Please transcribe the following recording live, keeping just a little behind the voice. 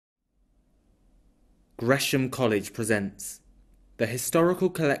Gresham College presents The Historical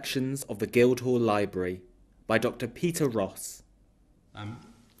Collections of the Guildhall Library by Dr. Peter Ross.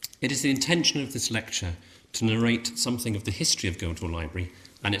 It is the intention of this lecture to narrate something of the history of Guildhall Library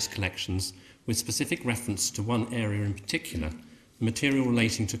and its collections, with specific reference to one area in particular, the material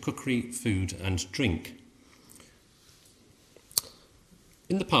relating to cookery, food and drink.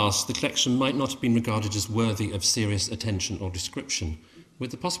 In the past, the collection might not have been regarded as worthy of serious attention or description, with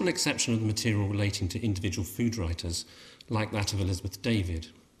the possible exception of the material relating to individual food writers, like that of Elizabeth David.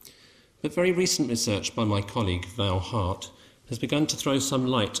 But very recent research by my colleague Val Hart has begun to throw some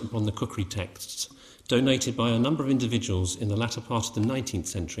light upon the cookery texts donated by a number of individuals in the latter part of the 19th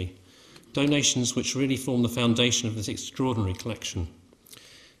century, donations which really form the foundation of this extraordinary collection.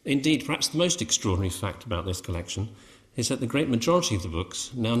 Indeed, perhaps the most extraordinary fact about this collection is that the great majority of the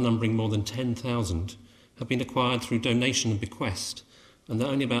books, now numbering more than 10,000, have been acquired through donation and bequest, and that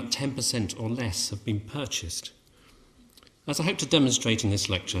only about 10% or less have been purchased. As I hope to demonstrate in this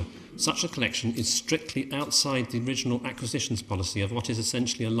lecture, such a collection is strictly outside the original acquisitions policy of what is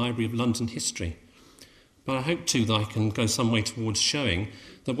essentially a Library of London history. But I hope too that I can go some way towards showing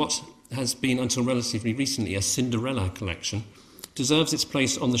that what has been until relatively recently a Cinderella collection deserves its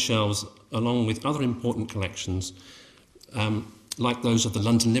place on the shelves along with other important collections like those of the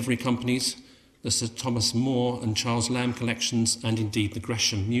London Livery Companies, the Sir Thomas More and Charles Lamb collections, and indeed the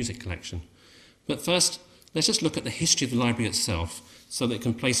Gresham music collection. But first, let's just look at the history of the library itself so that it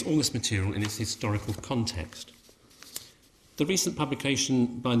can place all this material in its historical context. The recent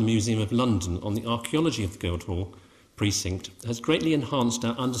publication by the Museum of London on the archaeology of the Guildhall precinct has greatly enhanced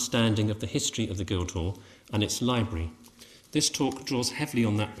our understanding of the history of the Guildhall and its library. This talk draws heavily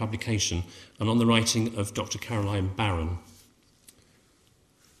on that publication and on the writing of Dr. Caroline Barron.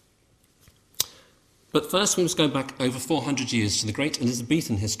 But first we must go back over 400 years to the great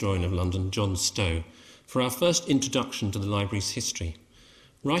Elizabethan historian of London, John Stow, for our first introduction to the library's history.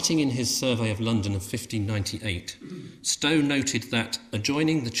 Writing in his Survey of London of 1598, Stow noted that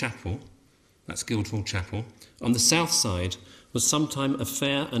adjoining the chapel, that's Guildhall Chapel, on the south side was sometime a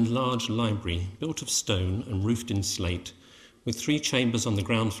fair and large library built of stone and roofed in slate, with 3 chambers on the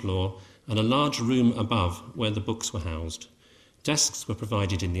ground floor and a large room above where the books were housed. Desks were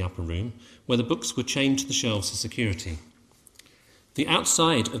provided in the upper room, where the books were chained to the shelves for security. The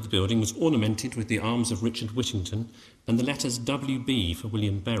outside of the building was ornamented with the arms of Richard Whittington and the letters WB for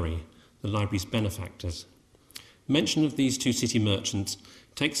William Berry, the library's benefactors. Mention of these 2 city merchants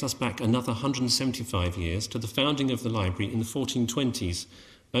takes us back another 175 years to the founding of the library in the 1420s,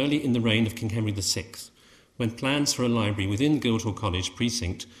 early in the reign of King Henry VI, when plans for a library within Guildhall College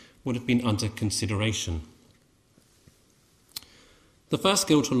precinct would have been under consideration. The first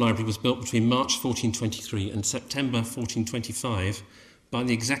Guildhall Library was built between March 1423 and September 1425 by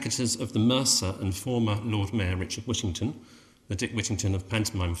the executors of the Mercer and former Lord Mayor Richard Whittington, the Dick Whittington of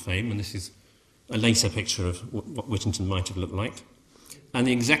pantomime fame, and this is a later picture of what Whittington might have looked like, and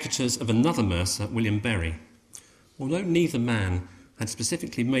the executors of another Mercer, William Berry. Although neither man had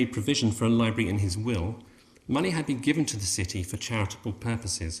specifically made provision for a library in his will, money had been given to the city for charitable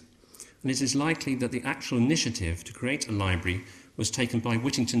purposes, and it is likely that the actual initiative to create a library was taken by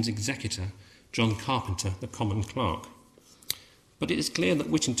Whittington's executor, John Carpenter, the common clerk. But it is clear that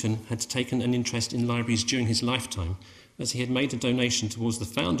Whittington had taken an interest in libraries during his lifetime, as he had made a donation towards the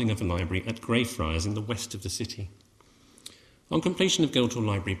founding of a library at Greyfriars in the west of the city. On completion of Guildhall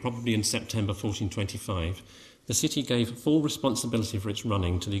Library, probably in September 1425, the city gave full responsibility for its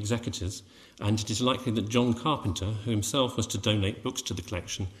running to the executors, and it is likely that John Carpenter, who himself was to donate books to the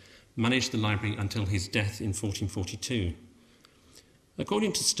collection, managed the library until his death in 1442.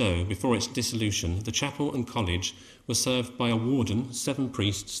 According to Stow, before its dissolution, the chapel and college were served by a warden, 7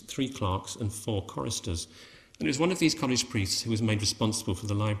 priests, 3 clerks and 4 choristers, and it was one of these college priests who was made responsible for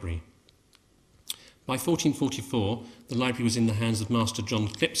the library. By 1444, the library was in the hands of Master John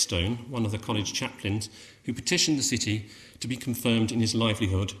Clipstone, one of the college chaplains, who petitioned the city to be confirmed in his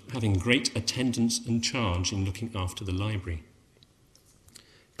livelihood, having great attendance and charge in looking after the library.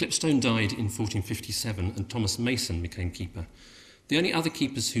 Clipstone died in 1457 and Thomas Mason became keeper. The only other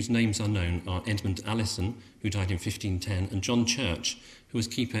keepers whose names are known are Edmund Allison, who died in 1510, and John Church, who was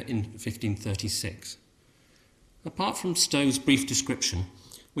keeper in 1536. Apart from Stow's brief description,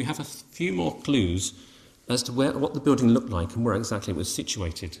 we have a few more clues as to what the building looked like and where exactly it was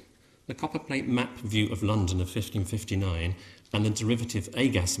situated. The copperplate map view of London of 1559 and the derivative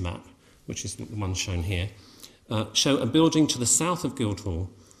Agas map, which is the one shown here, show a building to the south of Guildhall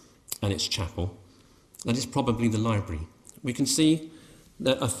and its chapel. That is probably the library. We can see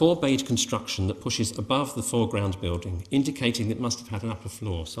a 4-bayed construction that pushes above the foreground building, indicating it must have had an upper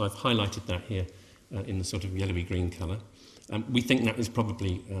floor. So I've highlighted that here in the sort of yellowy-green colour. We think that is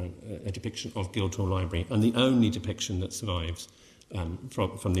probably a depiction of Guildhall Library, and the only depiction that survives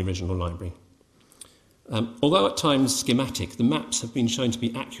from the original library. Although at times schematic, the maps have been shown to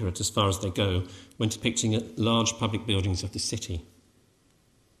be accurate as far as they go when depicting large public buildings of the city.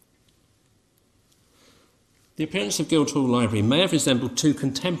 The appearance of Guildhall Library may have resembled two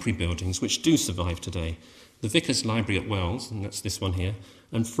contemporary buildings which do survive today, the Vicar's Library at Wells, and that's this one here,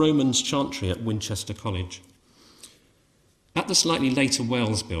 and Frohman's Chantry at Winchester College. At the slightly later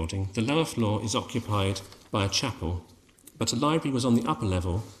Wells building, the lower floor is occupied by a chapel, but a library was on the upper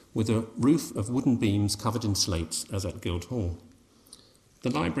level with a roof of wooden beams covered in slates, as at Guildhall.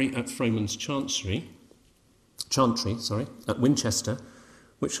 The library at Frohman's Chantry at Winchester,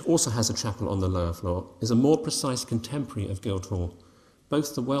 which also has a chapel on the lower floor, is a more precise contemporary of Guildhall.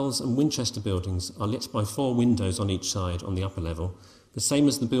 Both the Wells and Winchester buildings are lit by 4 windows on each side on the upper level, the same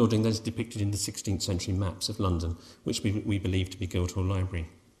as the building that is depicted in the 16th century maps of London, which we believe to be Guildhall Library.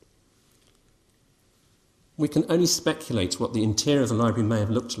 We can only speculate what the interior of the library may have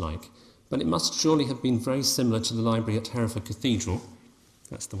looked like, but it must surely have been very similar to the library at Hereford Cathedral,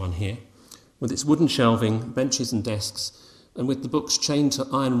 that's the one here, with its wooden shelving, benches and desks, and with the books chained to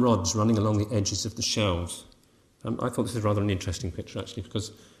iron rods running along the edges of the shelves. I thought this was rather an interesting picture, actually,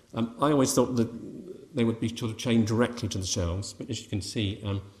 because I always thought that they would be sort of chained directly to the shelves, but as you can see,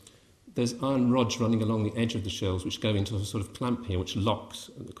 there's iron rods running along the edge of the shelves which go into a sort of clamp here which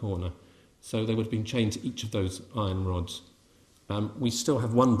locks at the corner. So they would have been chained to each of those iron rods. We still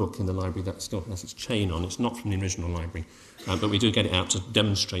have one book in the library that still has its chain on. It's not from the original library, but we do get it out to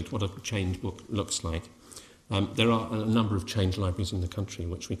demonstrate what a chained book looks like. There are a number of chained libraries in the country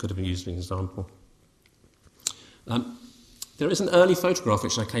which we could have used as an example. There is an early photograph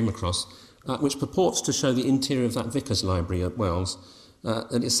which I came across which purports to show the interior of that Vicar's Library at Wells.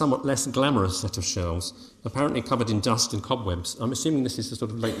 And it's a somewhat less glamorous set of shelves, apparently covered in dust and cobwebs. I'm assuming this is the sort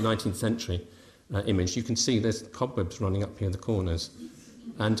of late 19th century image. You can see there's cobwebs running up here in the corners.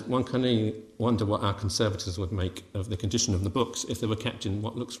 And one can only wonder what our conservators would make of the condition of the books if they were kept in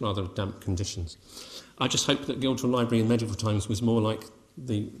what looks rather damp conditions. I just hope that Guildhall Library in medieval times was more like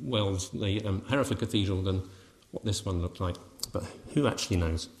the Wells, the Hereford Cathedral than what this one looked like. But who actually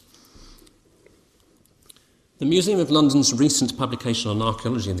knows? The Museum of London's recent publication on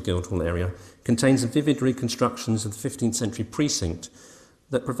archaeology in the Guildhall area contains vivid reconstructions of the 15th century precinct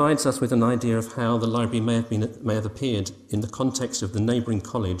that provides us with an idea of how the library may have appeared in the context of the neighbouring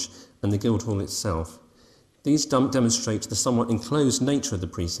college and the Guildhall itself. These demonstrate the somewhat enclosed nature of the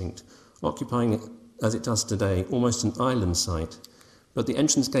precinct, occupying it, as it does today, almost an island site, but the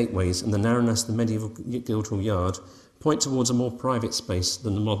entrance gateways and the narrowness of the medieval Guildhall yard point towards a more private space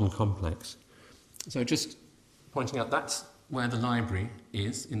than the modern complex. So just pointing out, that's where the library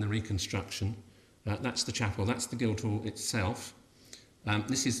is in the reconstruction. That's the chapel, that's the Guildhall itself.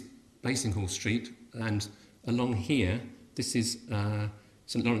 This is Basinghall Street, and along here, this is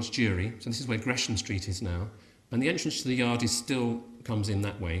St Lawrence Jury, so this is where Gresham Street is now. And the entrance to the yard still comes in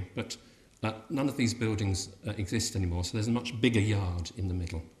that way, but none of these buildings exist anymore, so there's a much bigger yard in the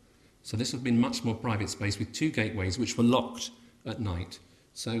middle. So this would have been much more private space with 2 gateways which were locked at night.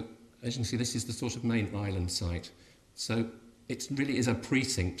 So as you can see, this is the sort of main island site. So it really is a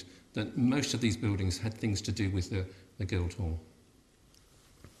precinct that most of these buildings had things to do with the Guildhall.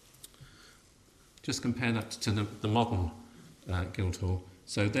 Just compare that to the modern Guildhall.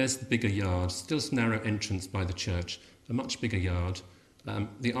 So there's the bigger yard, still a narrow entrance by the church, a much bigger yard.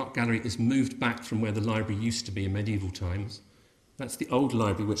 The art gallery is moved back from where the library used to be in medieval times. That's the old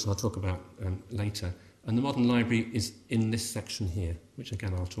library, which I'll talk about later. And the modern library is in this section here, which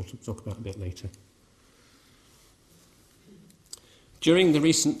again I'll talk about a bit later. During the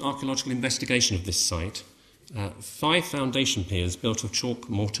recent archaeological investigation of this site, 5 foundation piers built of chalk,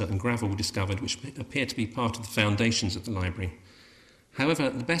 mortar and gravel were discovered, which appear to be part of the foundations of the library.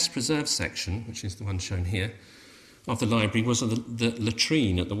 However, the best preserved section, which is the one shown here, of the library was the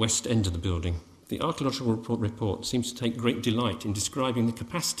latrine at the west end of the building. The archaeological report seems to take great delight in describing the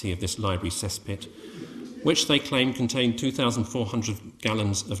capacity of this library cesspit, which they claim contained 2,400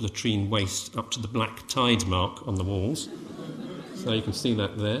 gallons of latrine waste up to the black tide mark on the walls. So you can see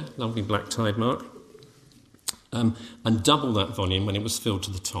that there, lovely black tide mark. And double that volume when it was filled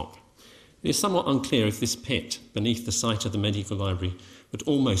to the top. It is somewhat unclear if this pit, beneath the site of the medieval library, but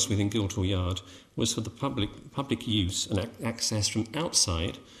almost within Guildhall Yard, was for the public use and access from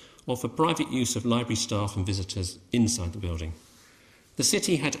outside, or for private use of library staff and visitors inside the building. The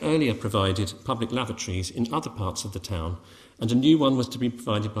city had earlier provided public lavatories in other parts of the town, and a new one was to be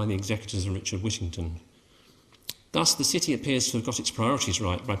provided by the executors of Richard Whittington. Thus, the city appears to have got its priorities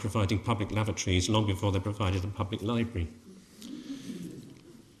right by providing public lavatories long before they provided a public library.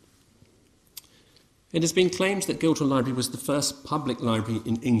 It has been claimed that Guildhall Library was the first public library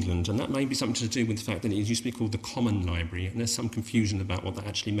in England, and that may be something to do with the fact that it used to be called the Common Library, and there's some confusion about what that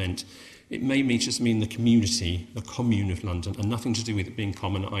actually meant. It may just mean the community, the commune of London, and nothing to do with it being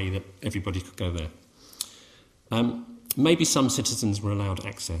common, i.e. that everybody could go there. Maybe some citizens were allowed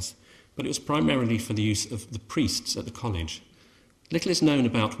access, but it was primarily for the use of the priests at the college. Little is known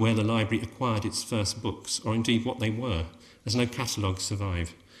about where the library acquired its first books, or indeed what they were, as no catalogues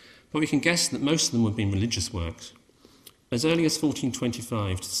survive. But we can guess that most of them would have been religious works. As early as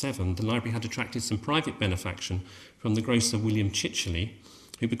 1425-7, the library had attracted some private benefaction from the grocer William Chichely,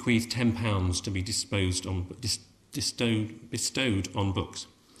 who bequeathed £10 to be bestowed on books.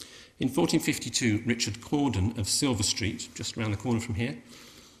 In 1452, Richard Cordon of Silver Street, just around the corner from here,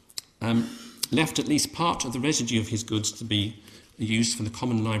 left at least part of the residue of his goods to be used for the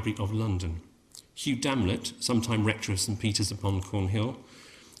Common Library of London. Hugh Damlet, sometime rector of St Peter's upon Cornhill,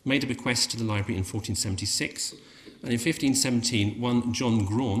 made a bequest to the library in 1476, and in 1517 one John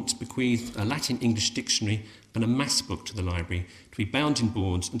Graunt bequeathed a Latin-English dictionary and a mass book to the library to be bound in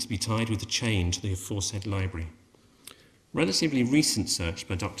boards and to be tied with a chain to the aforesaid library. Relatively recent search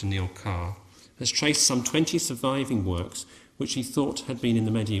by Dr. Neil Carr has traced some 20 surviving works which he thought had been in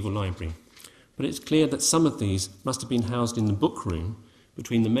the medieval library, but it's clear that some of these must have been housed in the book room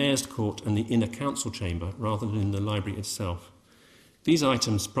between the Mayor's Court and the inner council chamber rather than in the library itself. These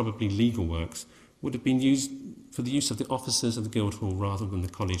items, probably legal works, would have been used for the use of the officers of the Guildhall rather than the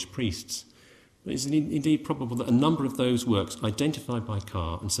college priests. But it is indeed probable that a number of those works identified by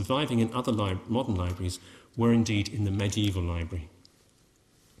Carr and surviving in other modern libraries were indeed in the medieval library.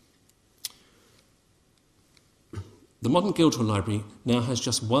 The modern Guildhall Library now has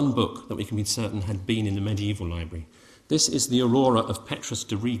just one book that we can be certain had been in the medieval library. This is the Aurora of Petrus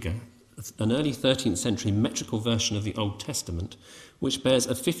de Riga, an early 13th century metrical version of the Old Testament, which bears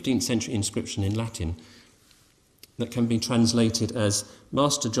a 15th century inscription in Latin that can be translated as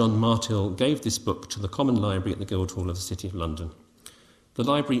Master John Martill gave this book to the Common Library at the Guildhall of the City of London. The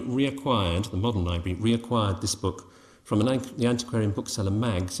modern library reacquired this book from the antiquarian bookseller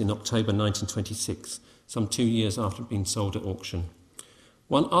Maggs in October 1926, some 2 years after it had been sold at auction.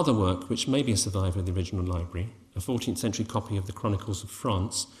 One other work, which may be a survivor of the original library, a 14th century copy of the Chronicles of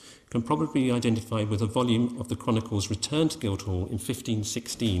France, can probably be identified with a volume of the Chronicles returned to Guildhall in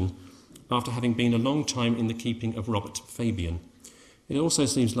 1516 after having been a long time in the keeping of Robert Fabian. It also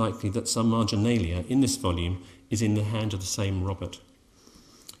seems likely that some marginalia in this volume is in the hand of the same Robert.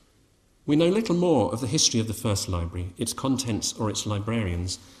 We know little more of the history of the first library, its contents or its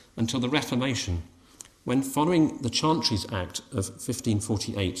librarians, until the Reformation, when, following the Chantries Act of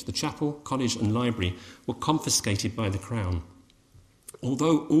 1548, the chapel, college and library were confiscated by the Crown.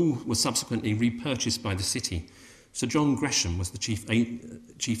 Although all were subsequently repurchased by the city, Sir John Gresham was the chief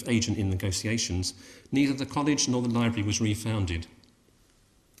agent in negotiations, neither the college nor the library was refounded.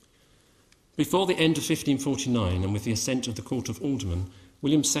 Before the end of 1549, and with the assent of the Court of Aldermen,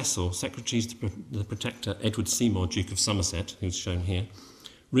 William Cecil, secretary to the Protector Edward Seymour, Duke of Somerset, who's shown here,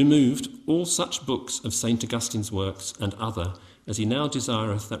 removed all such books of St. Augustine's works and other as he now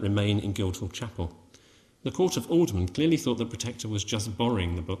desireth that remain in Guildhall Chapel. The Court of Aldermen clearly thought the Protector was just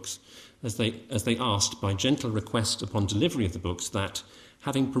borrowing the books, as they asked by gentle request upon delivery of the books that,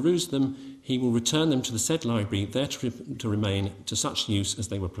 having perused them, he will return them to the said library, there to remain to such use as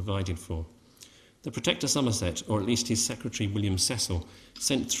they were provided for. The Protector Somerset, or at least his secretary William Cecil,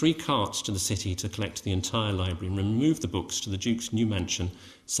 sent 3 carts to the city to collect the entire library and remove the books to the Duke's new mansion,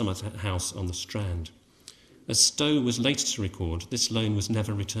 Somerset House on the Strand. As Stowe was later to record, this loan was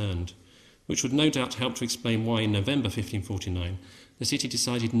never returned, which would no doubt help to explain why in November 1549 the city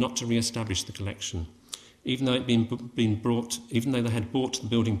decided not to re-establish the collection, even though they had bought the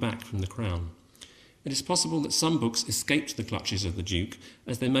building back from the Crown. It is possible that some books escaped the clutches of the Duke,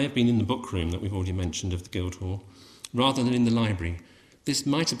 as they may have been in the book room that we've already mentioned of the Guildhall, rather than in the library. This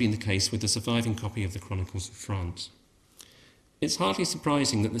might have been the case with the surviving copy of the Chronicles of France. It's hardly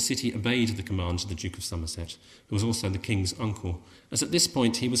surprising that the city obeyed the commands of the Duke of Somerset, who was also the King's uncle, as at this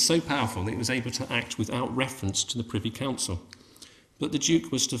point he was so powerful that he was able to act without reference to the Privy Council. But the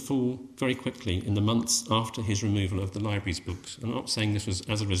Duke was to fall very quickly in the months after his removal of the library's books. I'm not saying this was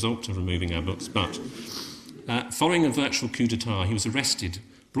as a result of removing our books, but following a virtual coup d'etat, he was arrested,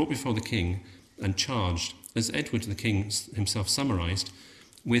 brought before the King, and charged, as Edward the King himself summarised,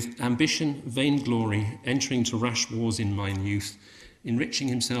 with ambition, vainglory, entering to rash wars in mine youth, enriching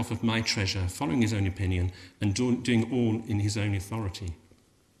himself of my treasure, following his own opinion, and doing all in his own authority.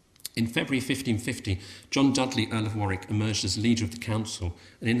 In February 1550, John Dudley, Earl of Warwick, emerged as leader of the council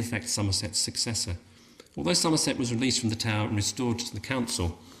and in effect Somerset's successor. Although Somerset was released from the Tower and restored to the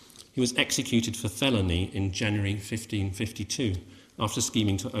council, he was executed for felony in January 1552 after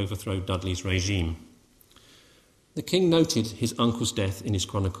scheming to overthrow Dudley's regime. The king noted his uncle's death in his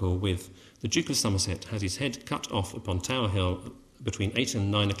chronicle with, "The Duke of Somerset had his head cut off upon Tower Hill between 8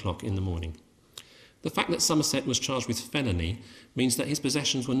 and 9 o'clock in the morning." The fact that Somerset was charged with felony means that his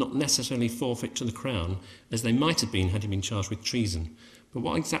possessions were not necessarily forfeit to the Crown, as they might have been had he been charged with treason. But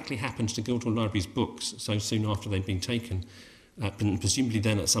what exactly happened to Guildhall Library's books so soon after they'd been taken, and presumably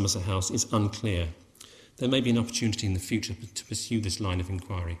then at Somerset House, is unclear. There may be an opportunity in the future to pursue this line of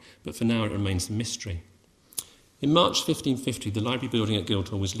inquiry, but for now it remains a mystery. In March 1550, the library building at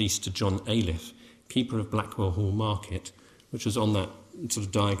Guildhall was leased to John Ailiffe, keeper of Blackwell Hall Market, which was on that sort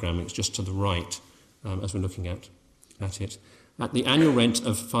of diagram. It's just to the right, as we're looking at it, at the annual rent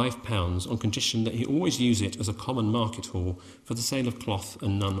of £5 on condition that he always use it as a common market hall for the sale of cloth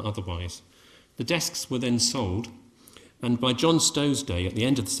and none otherwise. The desks were then sold, and by John Stow's day, at the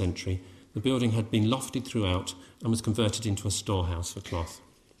end of the century, the building had been lofted throughout and was converted into a storehouse for cloth.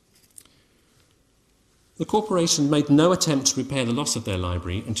 The corporation made no attempt to repair the loss of their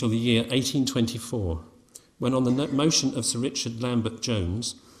library until the year 1824, when on the motion of Sir Richard Lambert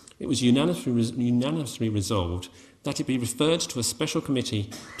Jones, it was unanimously resolved that it be referred to a special committee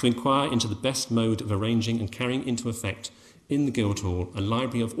to inquire into the best mode of arranging and carrying into effect in the Guildhall a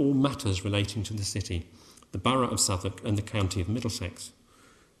library of all matters relating to the city, the borough of Southwark and the county of Middlesex.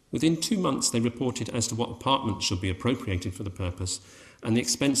 Within 2 months they reported as to what apartments should be appropriated for the purpose and the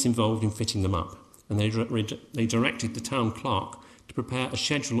expense involved in fitting them up, and they directed the town clerk to prepare a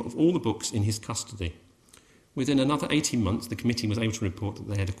schedule of all the books in his custody. Within another 18 months, the committee was able to report that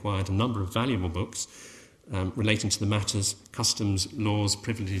they had acquired a number of valuable books relating to the matters, customs, laws,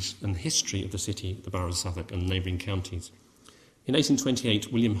 privileges and history of the city, the borough of Southwark and neighbouring counties. In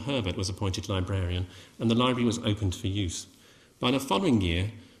 1828, William Herbert was appointed librarian and the library was opened for use. By the following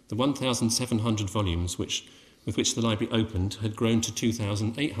year, the 1,700 volumes with which the library opened had grown to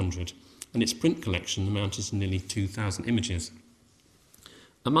 2,800 and its print collection amounted to nearly 2,000 images.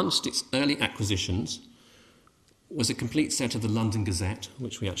 Amongst its early acquisitions was a complete set of the London Gazette,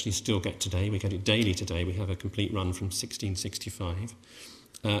 which we actually still get today. We get it daily today. We have a complete run from 1665.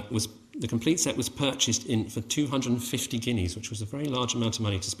 The complete set was purchased for 250 guineas, which was a very large amount of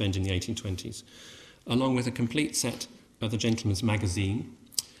money to spend in the 1820s, along with a complete set of the Gentleman's Magazine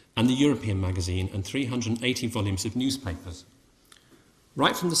and the European Magazine and 380 volumes of newspapers.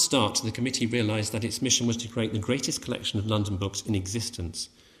 Right from the start, the committee realised that its mission was to create the greatest collection of London books in existence.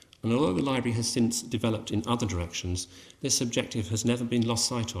 And although the library has since developed in other directions, this objective has never been lost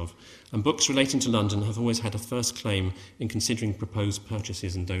sight of, and books relating to London have always had a first claim in considering proposed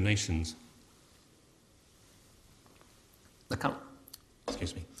purchases and donations. The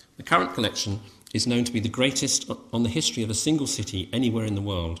current collection is known to be the greatest on the history of a single city anywhere in the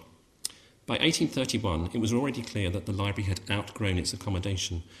world. By 1831, it was already clear that the library had outgrown its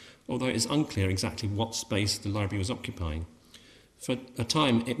accommodation, although it is unclear exactly what space the library was occupying. For a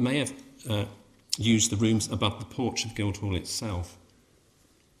time, it may have used the rooms above the porch of Guildhall itself.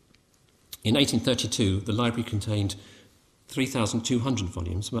 In 1832, the library contained 3,200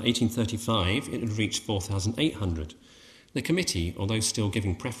 volumes. By 1835, it had reached 4,800. The committee, although still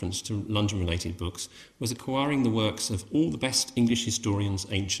giving preference to London-related books, was acquiring the works of all the best English historians,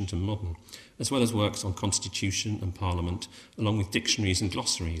 ancient and modern, as well as works on constitution and parliament, along with dictionaries and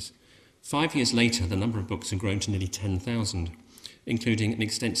glossaries. 5 years later, the number of books had grown to nearly 10,000. Including an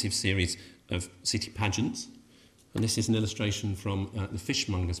extensive series of city pageants. And this is an illustration from the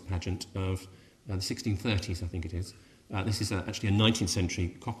fishmonger's pageant of the 1630s, I think it is. This is actually a 19th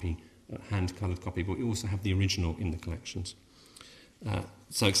century copy, hand-coloured copy, but we also have the original in the collections.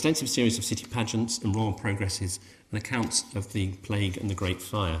 So extensive series of city pageants and royal progresses and accounts of the plague and the Great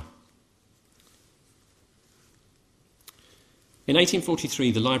Fire. In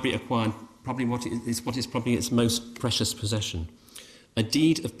 1843, the library acquired probably what is probably its most precious possession, a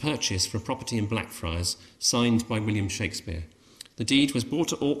deed of purchase for a property in Blackfriars signed by William Shakespeare. The deed was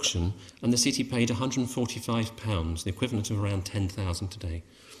bought at auction and the city paid £145, the equivalent of around 10,000 today.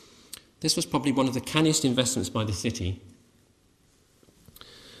 This was probably one of the canniest investments by the city,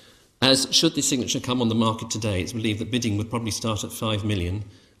 as should this signature come on the market today, it's believed that bidding would probably start at 5 million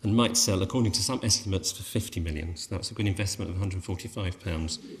and might sell, according to some estimates, for 50 million. So that's a good investment of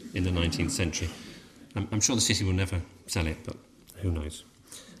 £145 in the 19th century. I'm sure the city will never sell it, but who knows.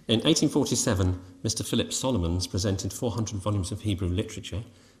 In 1847, Mr. Philip Solomons presented 400 volumes of Hebrew literature,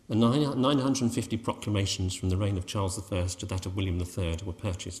 and 950 proclamations from the reign of Charles I to that of William III were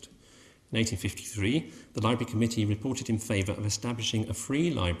purchased. In 1853, the Library Committee reported in favour of establishing a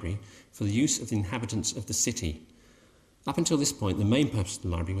free library for the use of the inhabitants of the city. Up until this point, the main purpose of the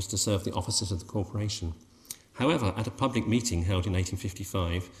library was to serve the officers of the corporation. However, at a public meeting held in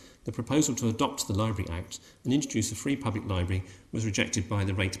 1855, the proposal to adopt the Library Act and introduce a free public library was rejected by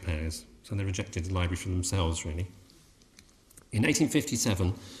the ratepayers. So they rejected the library for themselves, really. In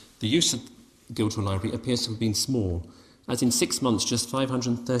 1857, the use of Guildhall Library appears to have been small, as in 6 months just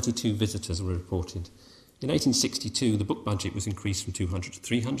 532 visitors were reported. In 1862, the book budget was increased from 200 to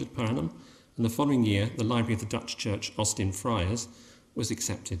 300 per annum, and the following year, the Library of the Dutch Church Austin Friars was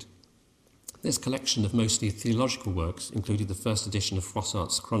accepted. This collection of mostly theological works included the first edition of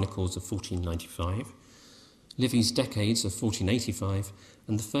Froissart's Chronicles of 1495, Livy's Decades of 1485,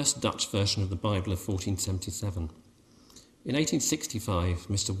 and the first Dutch version of the Bible of 1477. In 1865,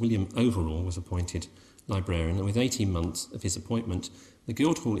 Mr. William Overall was appointed librarian, and with 18 months of his appointment, the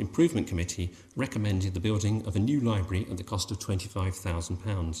Guildhall Improvement Committee recommended the building of a new library at the cost of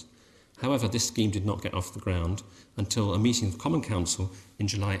 £25,000. However, this scheme did not get off the ground until a meeting of Common Council in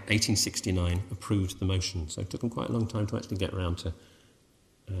July 1869 approved the motion. So it took them quite a long time to actually get around to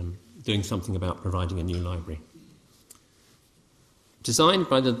doing something about providing a new library. Designed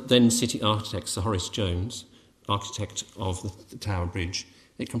by the then city architect Sir Horace Jones, architect of the Tower Bridge,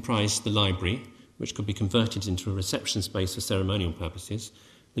 it comprised the library, which could be converted into a reception space for ceremonial purposes,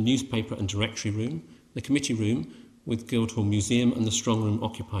 the newspaper and directory room, the committee room, with Guildhall Museum and the strong room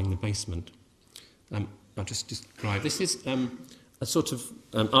occupying the basement. I'll just describe. This is a sort of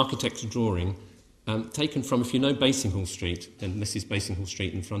architect's drawing taken from, if you know Basinghall Street, and this is Basinghall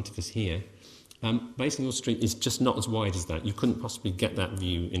Street in front of us here. Basinghall Street is just not as wide as that. You couldn't possibly get that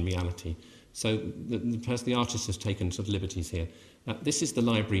view in reality. So the artist has taken sort of liberties here. This is the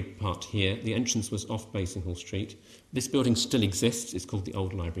library part here. The entrance was off Basinghall Street. This building still exists. It's called the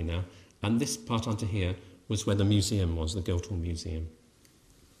Old Library now. And this part under here was where the museum was, the Guildhall Museum.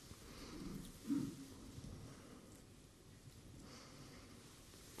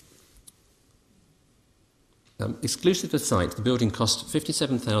 Exclusive of the site, the building cost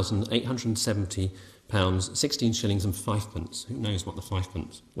 £57,870, 16 shillings and 5p. Who knows what the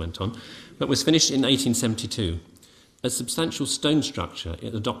 5p went on? But was finished in 1872. A substantial stone structure,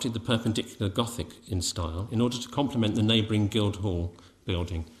 it adopted the perpendicular Gothic in style in order to complement the neighbouring Guildhall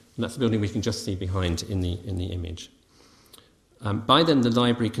building. And that's the building we can just see behind in the image. By then, the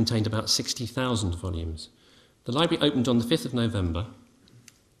library contained about 60,000 volumes. The library opened on the 5th of November,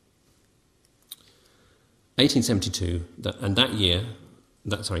 1872, the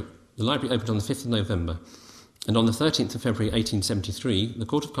library opened on the 5th of November, and on the 13th of February 1873, the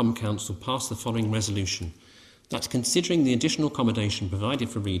Court of Common Council passed the following resolution: that considering the additional accommodation provided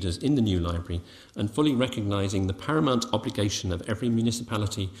for readers in the new library and fully recognising the paramount obligation of every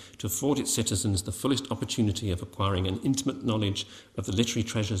municipality to afford its citizens the fullest opportunity of acquiring an intimate knowledge of the literary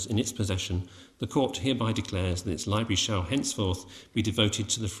treasures in its possession, the Court hereby declares that its library shall henceforth be devoted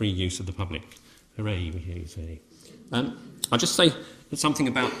to the free use of the public. Hooray, we hear you say. I'll just say something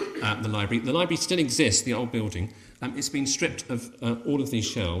about the library. The library still exists, the old building. It's been stripped of all of these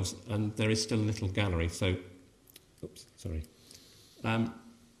shelves, and there is still a little gallery, so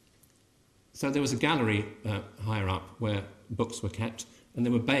so there was a gallery higher up where books were kept, and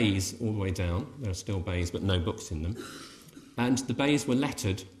there were bays all the way down. There are still bays, but no books in them. And the bays were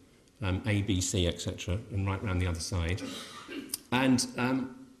lettered, A, B, C, etc., and right round the other side. And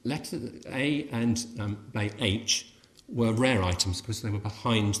letter A and Bay H were rare items because they were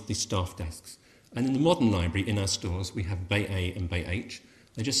behind the staff desks. And in the modern library, in our stores, we have Bay A and Bay H.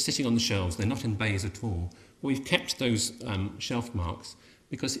 They're just sitting on the shelves. They're not in bays at all. We've kept those shelf marks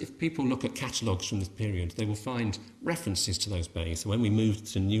because if people look at catalogues from this period, they will find references to those bays. So when we moved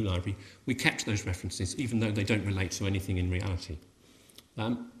to the new library, we kept those references, even though they don't relate to anything in reality.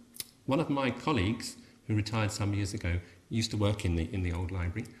 One of my colleagues, who retired some years ago, used to work in the old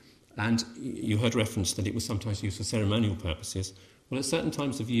library, and you heard reference that it was sometimes used for ceremonial purposes. Well, at certain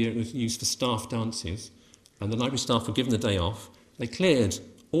times of year, it was used for staff dances, and the library staff were given the day off. They cleared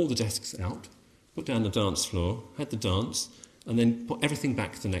all the desks out, put down the dance floor, had the dance, and then put everything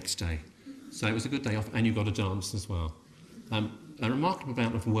back the next day. So it was a good day off, and you got a dance as well. A remarkable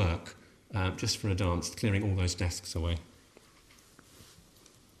amount of work just for a dance, clearing all those desks away.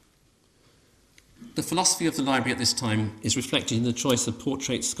 The philosophy of the library at this time is reflected in the choice of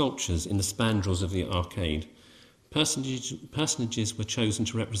portrait sculptures in the spandrels of the arcade. Personages were chosen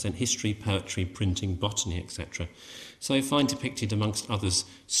to represent history, poetry, printing, botany, etc. So I find depicted, amongst others,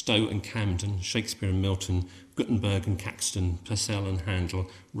 Stowe and Camden, Shakespeare and Milton, Gutenberg and Caxton, Purcell and Handel,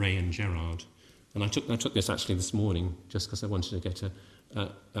 Ray and Gerard. And I took this actually this morning, just because I wanted to get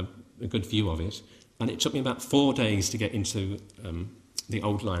a good view of it. And it took me about 4 days to get into the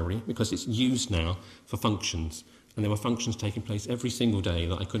old library because it's used now for functions. And there were functions taking place every single day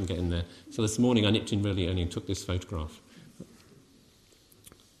that I couldn't get in there. So this morning I nipped in really early and took this photograph.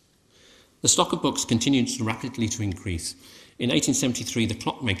 The stock of books continued rapidly to increase. In 1873, the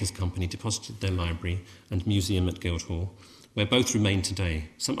Clockmakers' Company deposited their library and museum at Guildhall, where both remain today.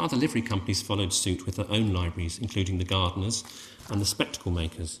 Some other livery companies followed suit with their own libraries, including the Gardeners and the Spectacle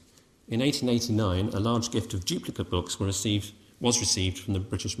Makers. In 1889, a large gift of duplicate books was received from the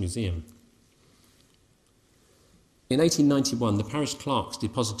British Museum. In 1891, the parish clerks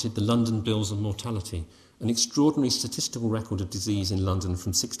deposited the London Bills of Mortality, an extraordinary statistical record of disease in London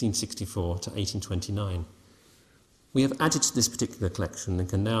from 1664 to 1829. We have added to this particular collection and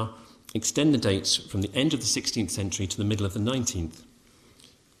can now extend the dates from the end of the 16th century to the middle of the 19th.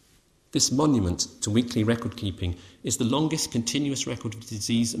 This monument to weekly record keeping is the longest continuous record of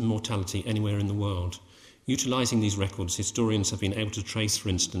disease and mortality anywhere in the world. Utilising these records, historians have been able to trace, for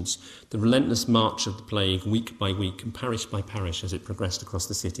instance, the relentless march of the plague week by week and parish by parish as it progressed across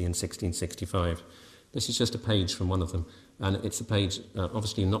the city in 1665. This is just a page from one of them, and it's a page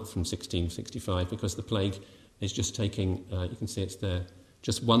obviously not from 1665 because the plague is just taking, you can see it's there,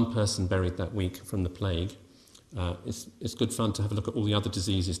 just one person buried that week from the plague. It's good fun to have a look at all the other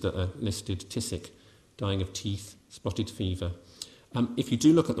diseases that are listed: Tissic, dying of teeth, spotted fever. If you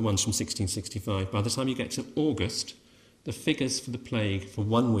do look at the ones from 1665, by the time you get to August, the figures for the plague for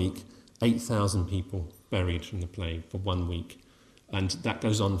 1 week, 8,000 people buried from the plague for 1 week. And that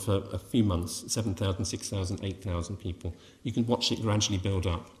goes on for a few months, 7,000, 6,000, 8,000 people. You can watch it gradually build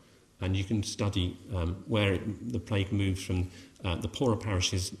up, and you can study where the plague moves from the poorer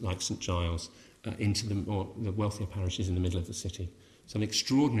parishes like St Giles into the wealthier parishes in the middle of the city. So an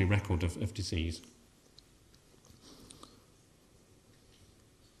extraordinary record of disease.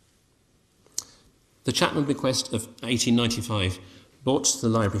 The Chapman bequest of 1895 brought to the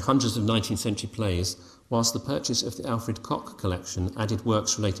library hundreds of 19th century plays, whilst the purchase of the Alfred Cock collection added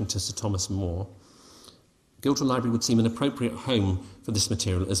works relating to Sir Thomas More. Guildhall Library would seem an appropriate home for this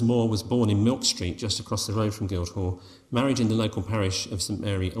material, as More was born in Milk Street, just across the road from Guildhall, married in the local parish of St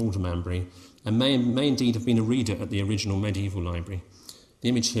Mary, Aldermanbury, and may indeed have been a reader at the original medieval library. The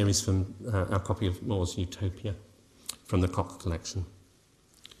image here is from our copy of More's Utopia from the Cock collection.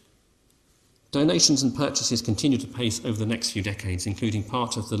 Donations and purchases continued apace over the next few decades, including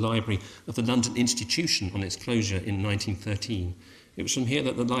part of the library of the London Institution on its closure in 1913. It was from here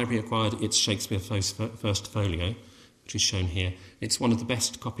that the library acquired its Shakespeare First Folio, which is shown here. It's one of the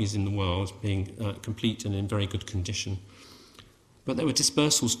best copies in the world, being complete and in very good condition. But there were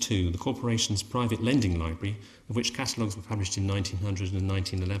dispersals too. The corporation's private lending library, of which catalogues were published in 1900 and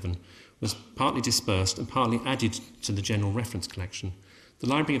 1911, was partly dispersed and partly added to the general reference collection. The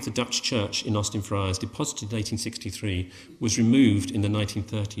library of the Dutch Church in Austin Friars, deposited in 1863, was removed in the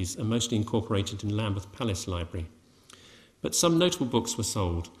 1930s and mostly incorporated in Lambeth Palace Library. But some notable books were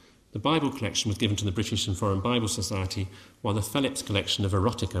sold. The Bible collection was given to the British and Foreign Bible Society, while the Phillips collection of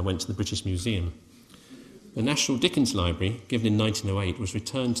erotica went to the British Museum. The National Dickens Library, given in 1908, was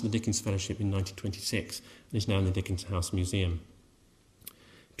returned to the Dickens Fellowship in 1926 and is now in the Dickens House Museum.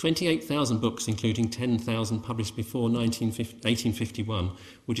 28,000 books, including 10,000 published before 1851,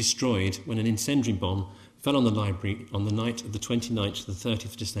 were destroyed when an incendiary bomb fell on the library on the night of the 29th to the 30th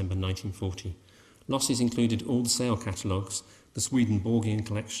of December 1940. Losses included all the sale catalogues, the Swedenborgian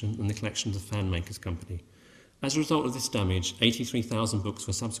collection, and the collection of the Fanmakers' Company. As a result of this damage, 83,000 books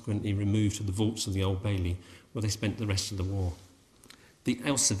were subsequently removed to the vaults of the Old Bailey, where they spent the rest of the war. The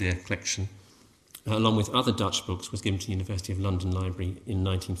Elsevier collection, along with other Dutch books, was given to the University of London Library in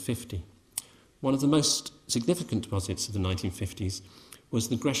 1950. One of the most significant deposits of the 1950s was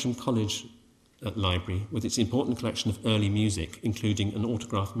the Gresham College Library, with its important collection of early music, including an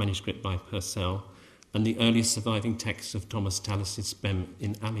autographed manuscript by Purcell and the earliest surviving texts of Thomas Tallis's Spem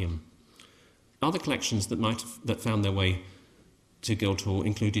in Allium. Other collections that found their way to Guildhall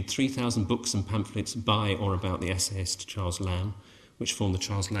included 3,000 books and pamphlets by or about the essayist Charles Lamb, which formed the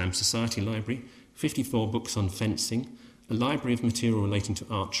Charles Lamb Society Library, 54 books on fencing, a library of material relating to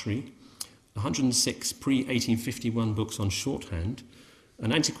archery, 106 pre-1851 books on shorthand,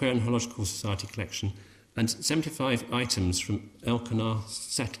 an Antiquarian and Horological Society collection, and 75 items from Elkanah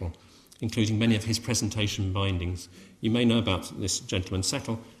Settle, including many of his presentation bindings. You may know about this gentleman.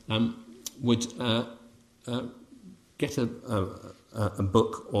 Settle would get a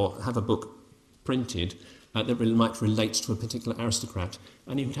book or have a book printed that might relate to a particular aristocrat,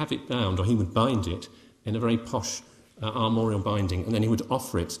 and he would have it bound, or he would bind it in a very posh armorial binding, and then he would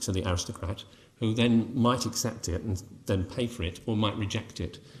offer it to the aristocrat, who then might accept it and then pay for it, or might reject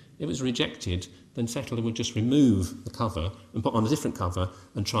it. If it was rejected, then Settler would just remove the cover and put on a different cover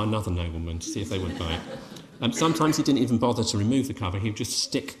and try another nobleman to see if they would buy it. Sometimes he didn't even bother to remove the cover. He would just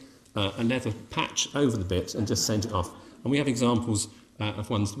stick a leather patch over the bit and just send it off. And we have examples of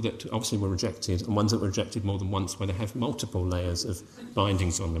ones that obviously were rejected and ones that were rejected more than once, where they have multiple layers of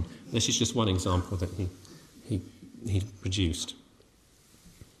bindings on them. This is just one example that he produced.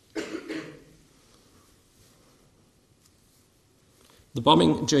 The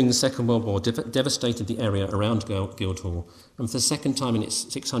bombing during the Second World War devastated the area around Guildhall, and for the second time in its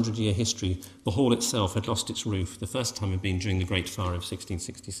 600-year history, the hall itself had lost its roof, the first time had been during the Great Fire of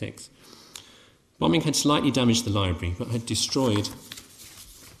 1666. Bombing had slightly damaged the library, but had destroyed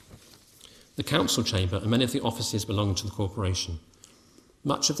the council chamber and many of the offices belonging to the corporation.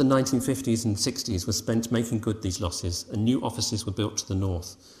 Much of the 1950s and 60s was spent making good these losses, and new offices were built to the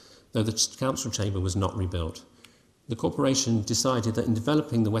north, though the council chamber was not rebuilt. The corporation decided that in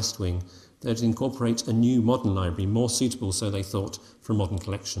developing the West Wing, they would incorporate a new modern library, more suitable, so they thought, for a modern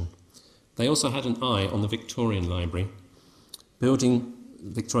collection. They also had an eye on the Victorian Library building,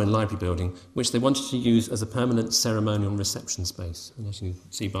 which they wanted to use as a permanent ceremonial reception space. And as you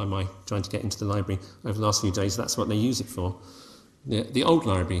can see by my trying to get into the library over the last few days, that's what they use it for. The old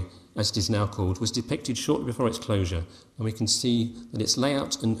library, as it is now called, was depicted shortly before its closure, and we can see that its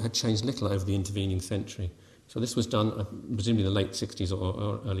layout had changed little over the intervening century. So this was done, presumably in the late 60s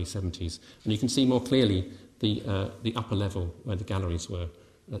or early 70s. And you can see more clearly the upper level where the galleries were,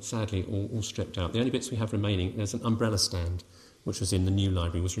 sadly all stripped out. The only bits we have remaining, there's an umbrella stand, which was in the new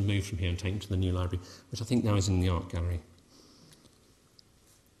library, was removed from here and taken to the new library, which I think now is in the art gallery.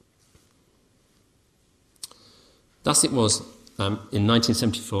 Thus it was, in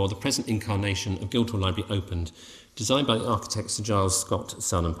 1974, the present incarnation of Guildhall Library opened. Designed by the architect Sir Giles Scott,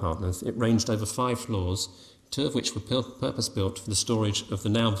 Son and Partners, it ranged over 5 floors, 2 of which were purpose-built for the storage of the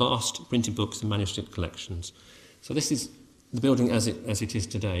now vast printed books and manuscript collections. So this is the building as it is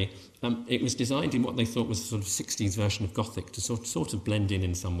today. It was designed in what they thought was a sort of 60s version of Gothic to sort of blend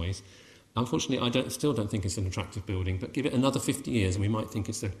in some ways. Unfortunately, I still don't think it's an attractive building, but give it another 50 years and we might think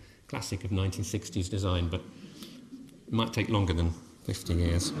it's a classic of 1960s design, but it might take longer than 50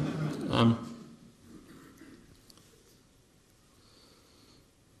 years.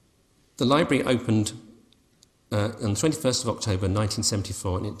 The library opened on the 21st of October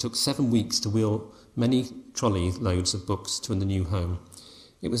 1974, and it took 7 weeks to wheel many trolley loads of books to the new home.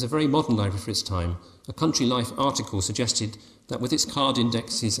 It was a very modern library for its time. A Country Life article suggested that with its card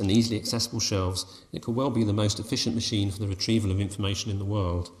indexes and easily accessible shelves, it could well be the most efficient machine for the retrieval of information in the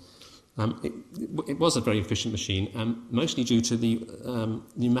world. It was a very efficient machine, mostly due to the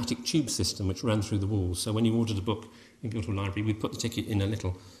pneumatic tube system which ran through the walls. So when you ordered a book in Guildhall Library, we'd put the ticket in a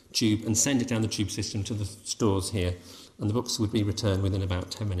little tube and send it down the tube system to the stores here, and the books would be returned within about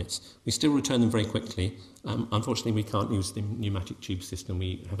 10 minutes. We still return them very quickly. Unfortunately, we can't use the pneumatic tube system.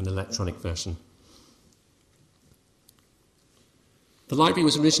 We have an electronic version. The library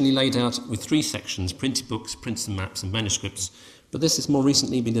was originally laid out with 3 sections: printed books, prints and maps, and manuscripts, but this has more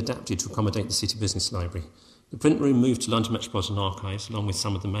recently been adapted to accommodate the City Business Library. The print room moved to London Metropolitan Archives, along with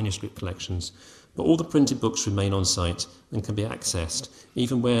some of the manuscript collections, but all the printed books remain on site and can be accessed,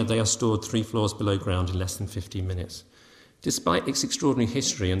 even where they are stored 3 floors below ground in less than 15 minutes. Despite its extraordinary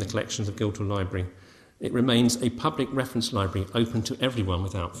history and the collections of Guildhall Library, it remains a public reference library open to everyone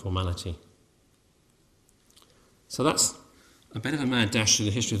without formality. So that's a bit of a mad dash through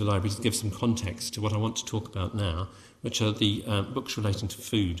the history of the library to give some context to what I want to talk about now, which are the books relating to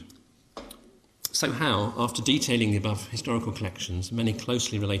food. So how, after detailing the above historical collections, many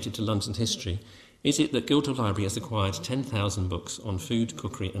closely related to London history, is it that Guildhall Library has acquired 10,000 books on food,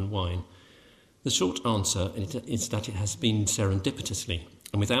 cookery and wine? The short answer is that it has been serendipitously,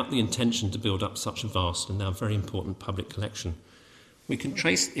 and without the intention to build up such a vast and now very important public collection. We can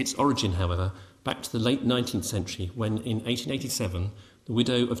trace its origin, however, back to the late 19th century, when in 1887, the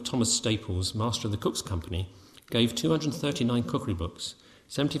widow of Thomas Staples, master of the Cook's Company, gave 239 cookery books,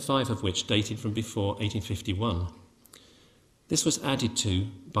 75 of which dated from before 1851. This was added to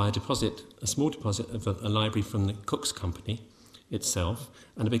by a small deposit of a library from the Cook's Company itself,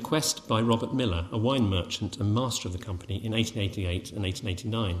 and a bequest by Robert Miller, a wine merchant and master of the company, in 1888 and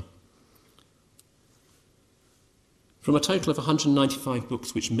 1889. From a total of 195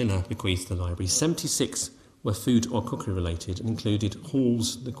 books which Miller bequeathed the library, 76 were food or cookery related and included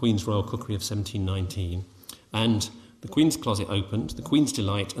Hall's The Queen's Royal Cookery of 1719 and The Queen's Closet Opened, The Queen's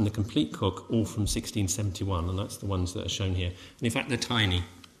Delight and The Complete Cook, all from 1671, and that's the ones that are shown here. And in fact, they're tiny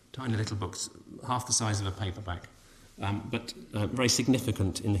little books, half the size of a paperback, but very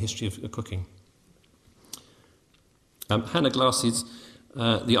significant in the history of cooking. Hannah glasses,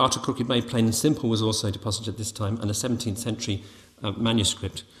 the art of cookery made plain and simple was also deposited at this time, and a 17th century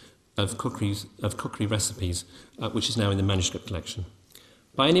manuscript of cookery recipes, which is now in the manuscript collection.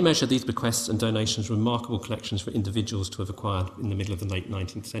 By any measure, these bequests and donations were remarkable collections for individuals to have acquired in the middle of the late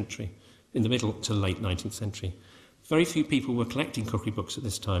 19th century, in the middle to late 19th century. Very few people were collecting cookery books at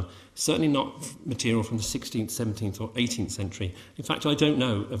this time, certainly not material from the 16th, 17th or 18th century. In fact, I don't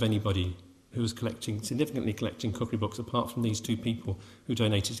know of anybody who was significantly collecting cookery books apart from these two people who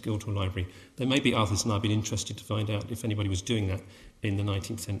donated to Guildhall Library. There may be others, and I've been interested to find out if anybody was doing that in the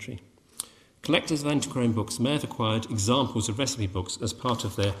 19th century. Collectors of antiquarian books may have acquired examples of recipe books as part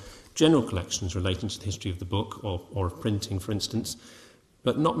of their general collections relating to the history of the book or of printing, for instance,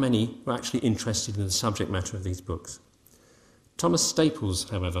 but not many were actually interested in the subject matter of these books. Thomas Staples,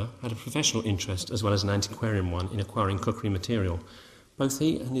 however, had a professional interest as well as an antiquarian one in acquiring cookery material. Both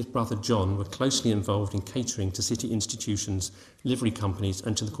he and his brother John were closely involved in catering to city institutions, livery companies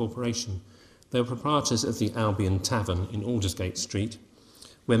and to the corporation. They were proprietors of the Albion Tavern in Aldersgate Street,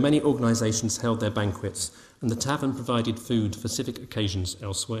 where many organisations held their banquets, and the tavern provided food for civic occasions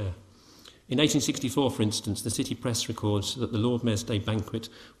elsewhere. In 1864, for instance, the City Press records that the Lord Mayor's Day banquet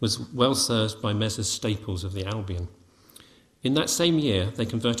was well served by Messrs. Staples of the Albion. In that same year, they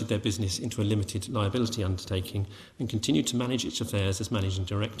converted their business into a limited liability undertaking and continued to manage its affairs as managing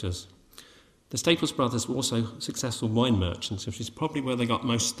directors. The Staples brothers were also successful wine merchants, which is probably where they got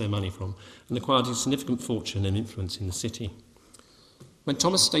most of their money from, and acquired a significant fortune and influence in the city. When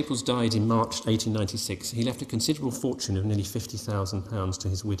Thomas Staples died in March 1896, he left a considerable fortune of nearly £50,000 to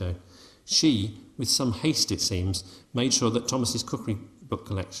his widow. She, with some haste it seems, made sure that Thomas's cookery book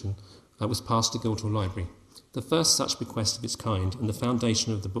collection was passed to Guildhall Library, the first such bequest of its kind and the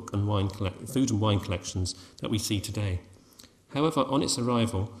foundation of the book and food and wine collections that we see today. However, on its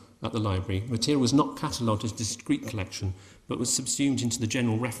arrival at the library, material was not catalogued as a discrete collection, but was subsumed into the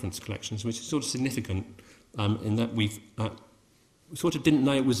general reference collections, which is sort of significant in that we've sort of didn't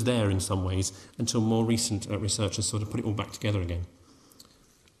know it was there in some ways until more recent researchers sort of put it all back together again.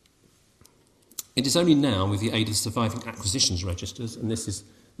 It is only now, with the aid of surviving acquisitions registers, and this is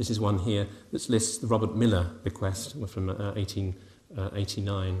one here that lists the Robert Miller bequest from 1898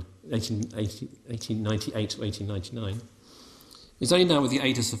 to 1899. It's only now with the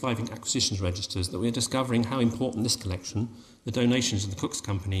aid of surviving acquisitions registers that we are discovering how important this collection, the donations of the Cook's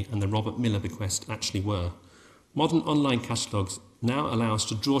Company and the Robert Miller bequest actually were. Modern online catalogues now allow us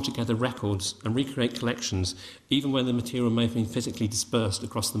to draw together records and recreate collections even when the material may have been physically dispersed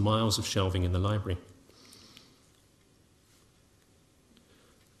across the miles of shelving in the library.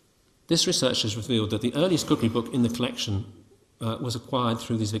 This research has revealed that the earliest cookery book in the collection was acquired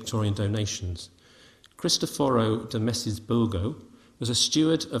through these Victorian donations. Cristoforo de Messes Burgo was a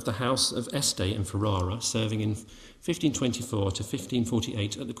steward of the House of Este in Ferrara, serving in 1524 to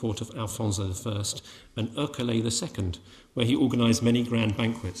 1548 at the court of Alfonso I and Ercole II, where he organised many grand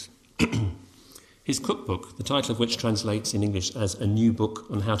banquets. His cookbook, the title of which translates in English as A New Book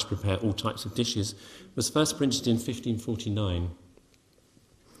on How to Prepare All Types of Dishes, was first printed in 1549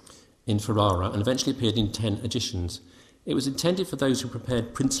 in Ferrara and eventually appeared in 10 editions. It was intended for those who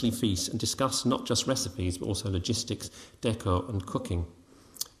prepared princely feasts and discussed not just recipes but also logistics, decor and cooking.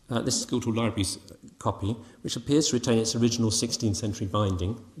 This is Guildhall Library's copy, which appears to retain its original 16th century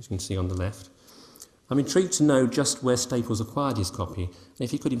binding, as you can see on the left. I'm intrigued to know just where Staples acquired his copy, and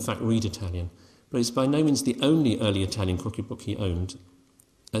if he could in fact read Italian, but it's by no means the only early Italian cookery book he owned,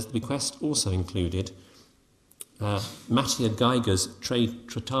 as the bequest also included Mattia Geiger's Tre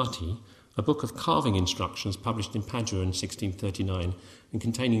Trattati, a book of carving instructions published in Padua in 1639 and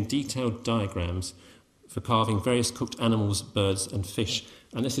containing detailed diagrams for carving various cooked animals, birds and fish.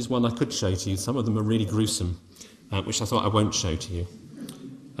 And this is one I could show to you. Some of them are really gruesome, which I thought I won't show to you.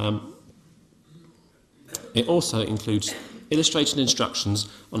 It also includes illustrated instructions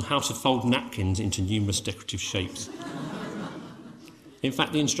on how to fold napkins into numerous decorative shapes. In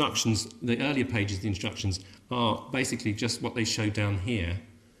fact, the instructions, the earlier pages of the instructions, are basically just what they show down here.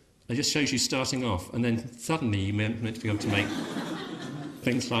 It just shows you starting off, and then suddenly you're meant to be able to make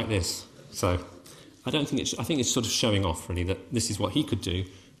things like this. So I think it's sort of showing off, really, that this is what he could do,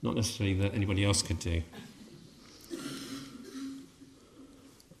 not necessarily that anybody else could do.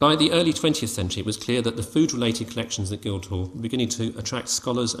 By the early 20th century, it was clear that the food-related collections at Guildhall were beginning to attract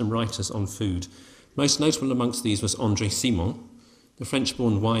scholars and writers on food. Most notable amongst these was André Simon, the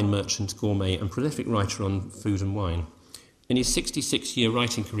French-born wine merchant, gourmet and prolific writer on food and wine. In his 66-year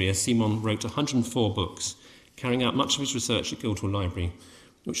writing career, Simon wrote 104 books, carrying out much of his research at Guildhall Library,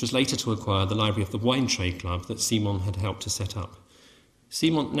 which was later to acquire the library of the Wine Trade Club that Simon had helped to set up.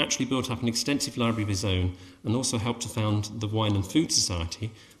 Simon naturally built up an extensive library of his own and also helped to found the Wine and Food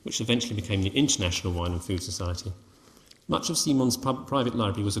Society, which eventually became the International Wine and Food Society. Much of Simon's private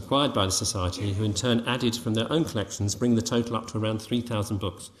library was acquired by the Society, who in turn added from their own collections, bringing the total up to around 3,000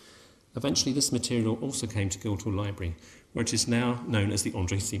 books. Eventually this material also came to Guildhall Library, where it is now known as the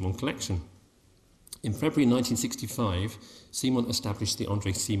André Simon Collection. In February 1965, Simon established the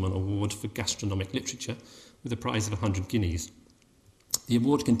André Simon Award for Gastronomic Literature with a prize of 100 guineas. The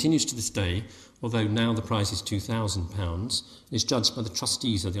award continues to this day, although now the prize is £2,000, and is judged by the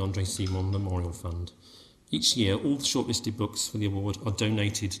trustees of the André Simon Memorial Fund. Each year, all the shortlisted books for the award are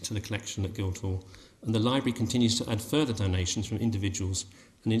donated to the collection at Guildhall, and the library continues to add further donations from individuals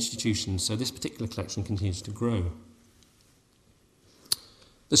and institutions, so this particular collection continues to grow.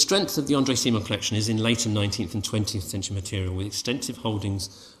 The strength of the André Simon collection is in later 19th and 20th century material, with extensive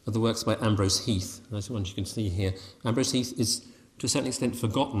holdings of the works by Ambrose Heath. Those are the ones you can see here. Ambrose Heath is to a certain extent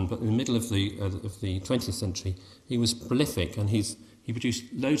forgotten, but in the middle of the 20th century, he was prolific, and he produced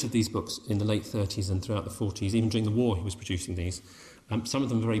loads of these books in the late 30s and throughout the 40s. Even during the war, he was producing these. Some of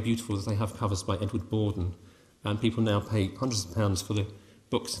them are very beautiful, as they have covers by Edward Borden, and people now pay hundreds of pounds for the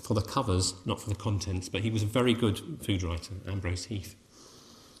books, for the covers, not for the contents, but he was a very good food writer, Ambrose Heath.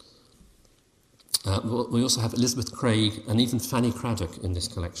 We also have Elizabeth Craig and even Fanny Craddock in this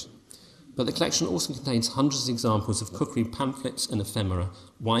collection. But the collection also contains hundreds of examples of cookery pamphlets and ephemera,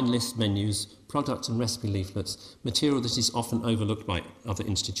 wine list menus, product and recipe leaflets, material that is often overlooked by other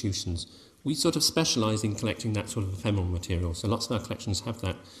institutions. We sort of specialise in collecting that sort of ephemeral material, so lots of our collections have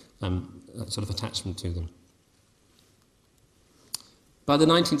that sort of attachment to them. By the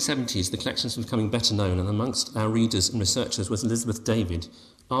 1970s, the collections were becoming better known, and amongst our readers and researchers was Elizabeth David,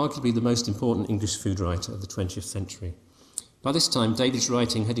 arguably the most important English food writer of the 20th century. By this time, David's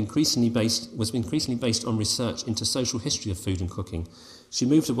writing was increasingly based on research into social history of food and cooking. She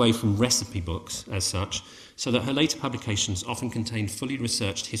moved away from recipe books as such, so that her later publications often contained fully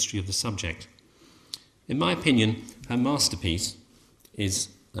researched history of the subject. In my opinion, her masterpiece is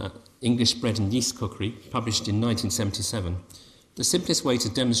English Bread and Yeast Cookery, published in 1977. The simplest way to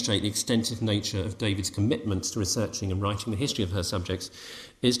demonstrate the extensive nature of David's commitment to researching and writing the history of her subjects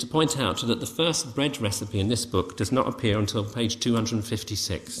is to point out that the first bread recipe in this book does not appear until page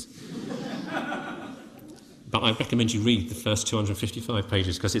 256. But I recommend you read the first 255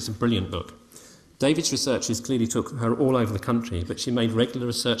 pages because it's a brilliant book. David's researches clearly took her all over the country, but she made regular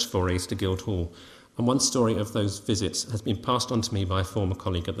research forays to Guildhall, and one story of those visits has been passed on to me by a former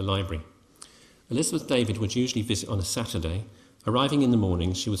colleague at the library. Elizabeth David would usually visit on a Saturday. Arriving in the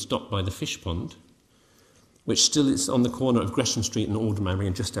morning, she would stop by the fish pond, which still is on the corner of Gresham Street and Aldermanbury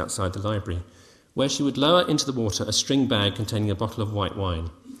and just outside the library, where she would lower into the water a string bag containing a bottle of white wine.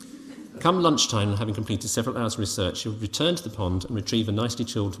 Come lunchtime, and having completed several hours of research, she would return to the pond and retrieve a nicely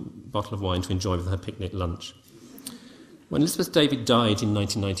chilled bottle of wine to enjoy with her picnic lunch. When Elizabeth David died in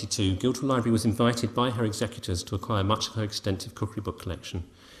 1992, Guildhall Library was invited by her executors to acquire much of her extensive cookery book collection.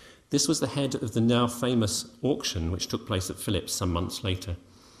 This was the head of the now famous auction which took place at Phillips some months later.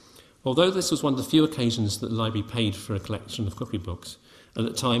 Although this was one of the few occasions that the library paid for a collection of cookery books, and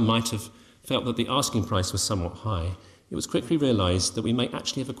at the time might have felt that the asking price was somewhat high, it was quickly realised that we may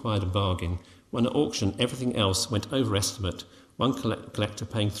actually have acquired a bargain when at auction everything else went over estimate, one collector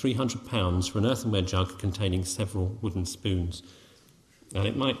paying £300 for an earthenware jug containing several wooden spoons. And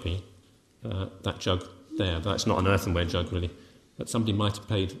it might be that jug there, but it's not an earthenware jug really. But somebody might have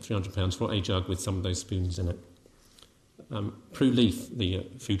paid £300 for a jug with some of those spoons in it. Prue Leith, the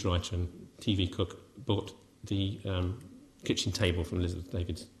food writer and TV cook, bought the kitchen table from Elizabeth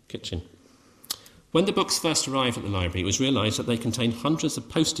David's kitchen. When the books first arrived at the library, it was realised that they contained hundreds of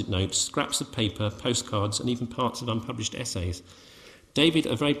post-it notes, scraps of paper, postcards, and even parts of unpublished essays. David,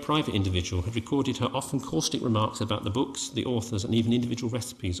 a very private individual, had recorded her often caustic remarks about the books, the authors, and even individual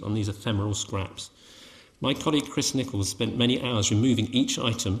recipes on these ephemeral scraps. My colleague Chris Nichols spent many hours removing each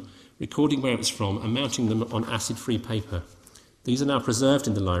item, recording where it was from, and mounting them on acid-free paper. These are now preserved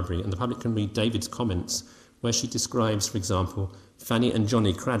in the library, and the public can read David's comments, where she describes, for example, Fanny and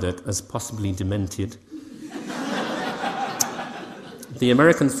Johnny Craddock as possibly demented, the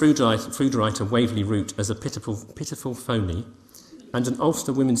American food writer Waverley Root as a pitiful phony, and an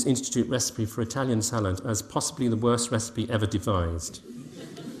Ulster Women's Institute recipe for Italian salad as possibly the worst recipe ever devised.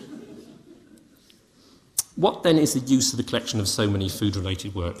 What then is the use of a collection of so many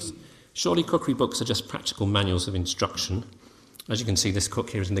food-related works? Surely cookery books are just practical manuals of instruction. As you can see, this cook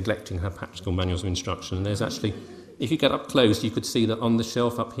here is neglecting her practical manuals of instruction. And there's actually, if you get up close, you could see that on the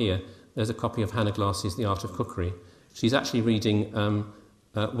shelf up here, there's a copy of Hannah Glass's The Art of Cookery. She's actually reading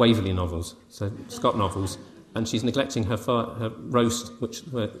Waverley novels, so Scott novels, and she's neglecting her roast, which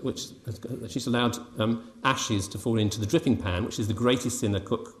she's allowed ashes to fall into the dripping pan, which is the greatest sin a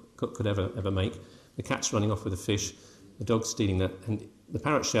cook could ever make. The cat's running off with the fish, the dog's stealing that, and the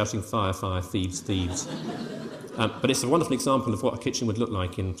parrot shouting, "Fire, fire, thieves, thieves." But it's a wonderful example of what a kitchen would look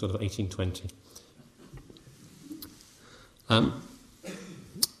like in sort of 1820.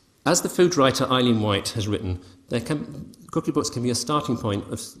 As the food writer Eileen White has written, cookery books can be a starting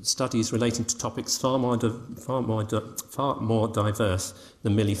point of studies relating to topics far more diverse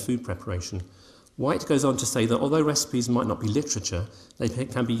than merely food preparation. White goes on to say that although recipes might not be literature, they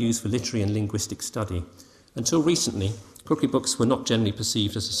can be used for literary and linguistic study. Until recently, cookery books were not generally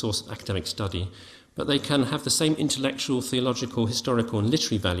perceived as a source of academic study, but they can have the same intellectual, theological, historical and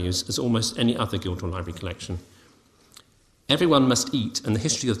literary values as almost any other Guildhall Library collection. Everyone must eat, and the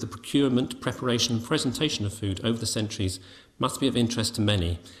history of the procurement, preparation and presentation of food over the centuries must be of interest to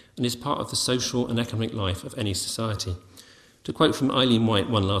many and is part of the social and economic life of any society. To quote from Eileen White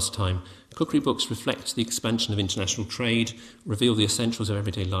one last time, cookery books reflect the expansion of international trade, reveal the essentials of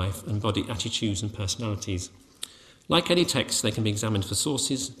everyday life, and embody attitudes and personalities. Like any text, they can be examined for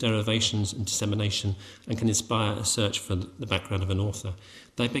sources, derivations and dissemination, and can inspire a search for the background of an author.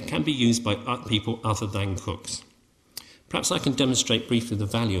 They can be used by people other than cooks. Perhaps I can demonstrate briefly the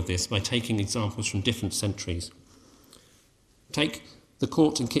value of this by taking examples from different centuries. Take The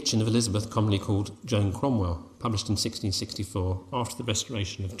Court and Kitchen of Elizabeth, commonly called Joan Cromwell, published in 1664 after the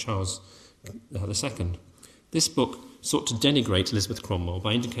restoration of Charles II. This book sought to denigrate Elizabeth Cromwell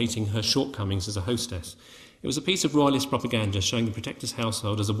by indicating her shortcomings as a hostess. It was a piece of royalist propaganda showing the Protector's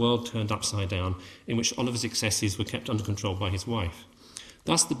household as a world turned upside down in which Oliver's excesses were kept under control by his wife.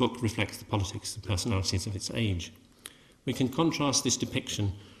 Thus the book reflects the politics and personalities of its age. We can contrast this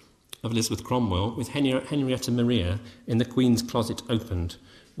depiction of Elizabeth Cromwell with Henrietta Maria in The Queen's Closet Opened,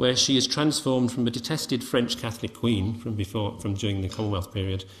 where she is transformed from a detested French Catholic queen from during the Commonwealth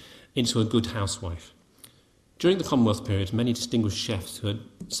period into a good housewife. During the Commonwealth period, many distinguished chefs who had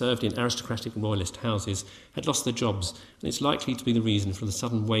served in aristocratic royalist houses had lost their jobs, and it's likely to be the reason for the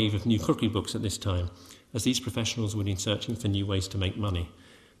sudden wave of new cookery books at this time, as these professionals would be searching for new ways to make money.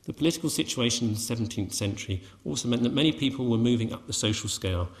 The political situation in the 17th century also meant that many people were moving up the social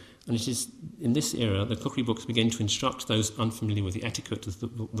scale, and it is in this era that cookery books began to instruct those unfamiliar with the etiquette of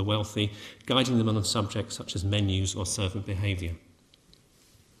the wealthy, guiding them on subjects such as menus or servant behaviour.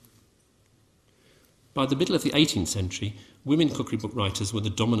 By the middle of the 18th century, women cookery book writers were the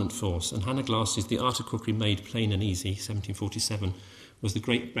dominant force, and Hannah Glass's The Art of Cookery Made Plain and Easy, 1747, was the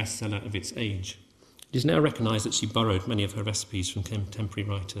great bestseller of its age. It is now recognised that she borrowed many of her recipes from contemporary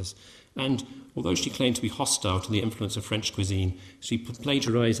writers, and although she claimed to be hostile to the influence of French cuisine, she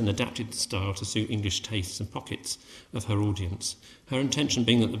plagiarised and adapted the style to suit English tastes and pockets of her audience, her intention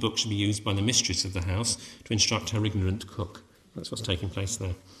being that the book should be used by the mistress of the house to instruct her ignorant cook. That's what's taking place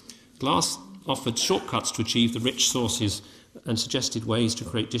there. Glass offered shortcuts to achieve the rich sauces and suggested ways to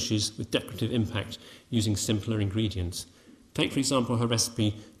create dishes with decorative impact using simpler ingredients. Take, for example, her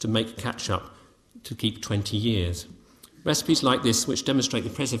recipe to make ketchup to keep 20 years. Recipes like this, which demonstrate the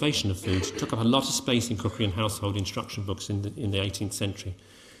preservation of food, took up a lot of space in cookery and household instruction books in the 18th century.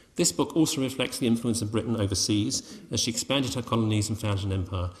 This book also reflects the influence of Britain overseas as she expanded her colonies and founded an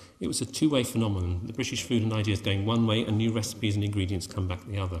empire. It was a two-way phenomenon, the British food and ideas going one way and new recipes and ingredients come back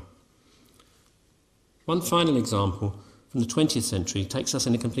the other. One final example from the 20th century takes us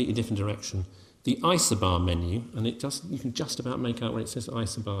in a completely different direction. The isobar menu, and you can just about make out where it says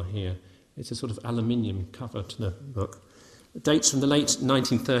isobar here. It's a sort of aluminium cover to the book. It dates from the late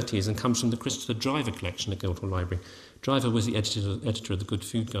 1930s and comes from the Christopher Driver collection at Guildhall Library. Driver was the editor of the Good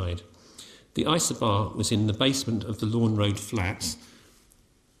Food Guide. The isobar was in the basement of the Lawn Road Flats.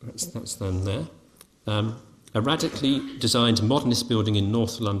 That's them there. A radically designed modernist building in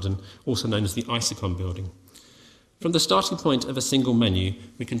North London, also known as the Isocon building. From the starting point of a single menu,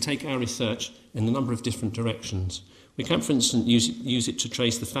 we can take our research in a number of different directions. We can, for instance, use it to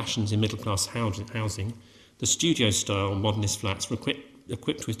trace the fashions in middle-class housing. The studio-style modernist flats were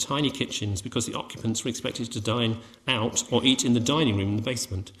equipped with tiny kitchens because the occupants were expected to dine out or eat in the dining room in the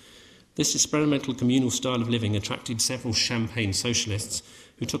basement. This experimental communal style of living attracted several champagne socialists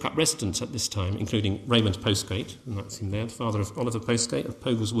who took up residence at this time, including Raymond Postgate, and that's him there, the father of Oliver Postgate of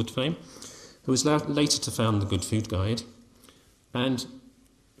Pogleswood fame, who was later to found the Good Food Guide, and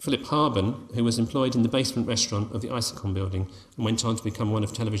Philip Harben, who was employed in the basement restaurant of the Isocon building and went on to become one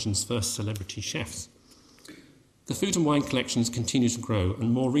of television's first celebrity chefs. The food and wine collections continue to grow,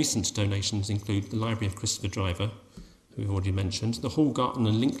 and more recent donations include the Library of Christopher Driver, who we've already mentioned, the Hallgarten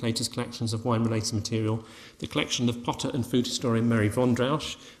and Linklaters collections of wine-related material, the collection of potter and food historian Mary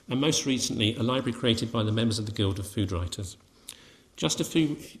Vondrausch, and most recently a library created by the members of the Guild of Food Writers. Just a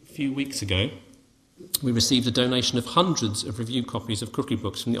few weeks ago, we received a donation of hundreds of review copies of cookery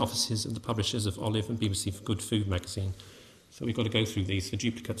books from the offices of the publishers of Olive and BBC for Good Food magazine. So we've got to go through these for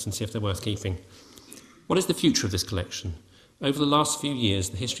duplicates and see if they're worth keeping. What is the future of this collection? Over the last few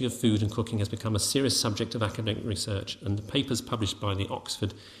years, the history of food and cooking has become a serious subject of academic research, and the papers published by the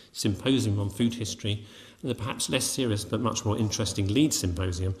Oxford Symposium on Food History and the perhaps less serious but much more interesting Leeds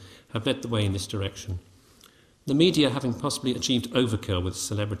Symposium have led the way in this direction. The media, having possibly achieved overkill with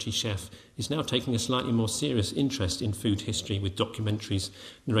Celebrity Chef, is now taking a slightly more serious interest in food history with documentaries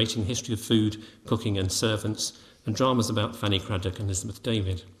narrating the history of food, cooking and servants, and dramas about Fanny Craddock and Elizabeth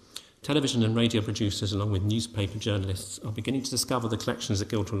David. Television and radio producers, along with newspaper journalists, are beginning to discover the collections at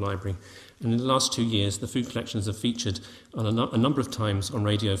Guildhall Library, and in the last 2 years the food collections have featured on a number of times on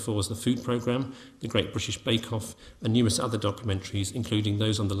Radio 4's The Food Programme, The Great British Bake Off, and numerous other documentaries, including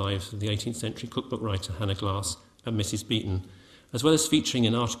those on the lives of the 18th century cookbook writer Hannah Glass and Mrs. Beeton, as well as featuring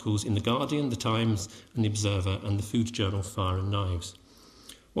in articles in The Guardian, The Times and The Observer and the food journal Fire and Knives.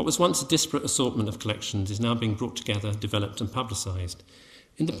 What was once a disparate assortment of collections is now being brought together, developed and publicised.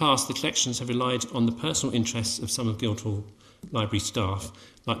 In the past, the collections have relied on the personal interests of some of Guildhall Library staff,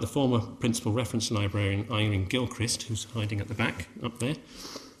 like the former principal reference librarian Irene Gilchrist, who's hiding at the back up there,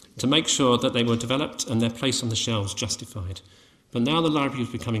 to make sure that they were developed and their place on the shelves justified. But now the library is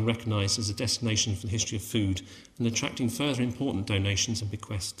becoming recognised as a destination for the history of food and attracting further important donations and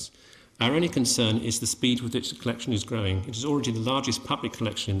bequests. Our only concern is the speed with which the collection is growing. It is already the largest public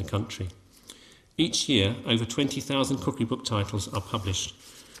collection in the country. Each year, over 20,000 cookery book titles are published,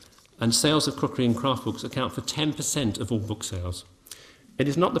 and sales of cookery and craft books account for 10% of all book sales. It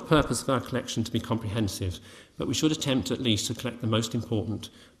is not the purpose of our collection to be comprehensive, but we should attempt at least to collect the most important,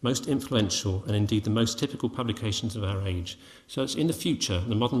 most influential, and indeed the most typical publications of our age, so that in the future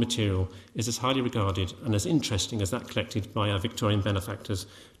the modern material is as highly regarded and as interesting as that collected by our Victorian benefactors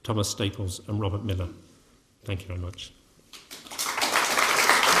Thomas Staples and Robert Miller. Thank you very much.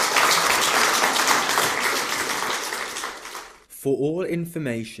 For all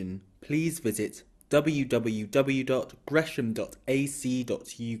information, please visit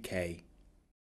www.gresham.ac.uk.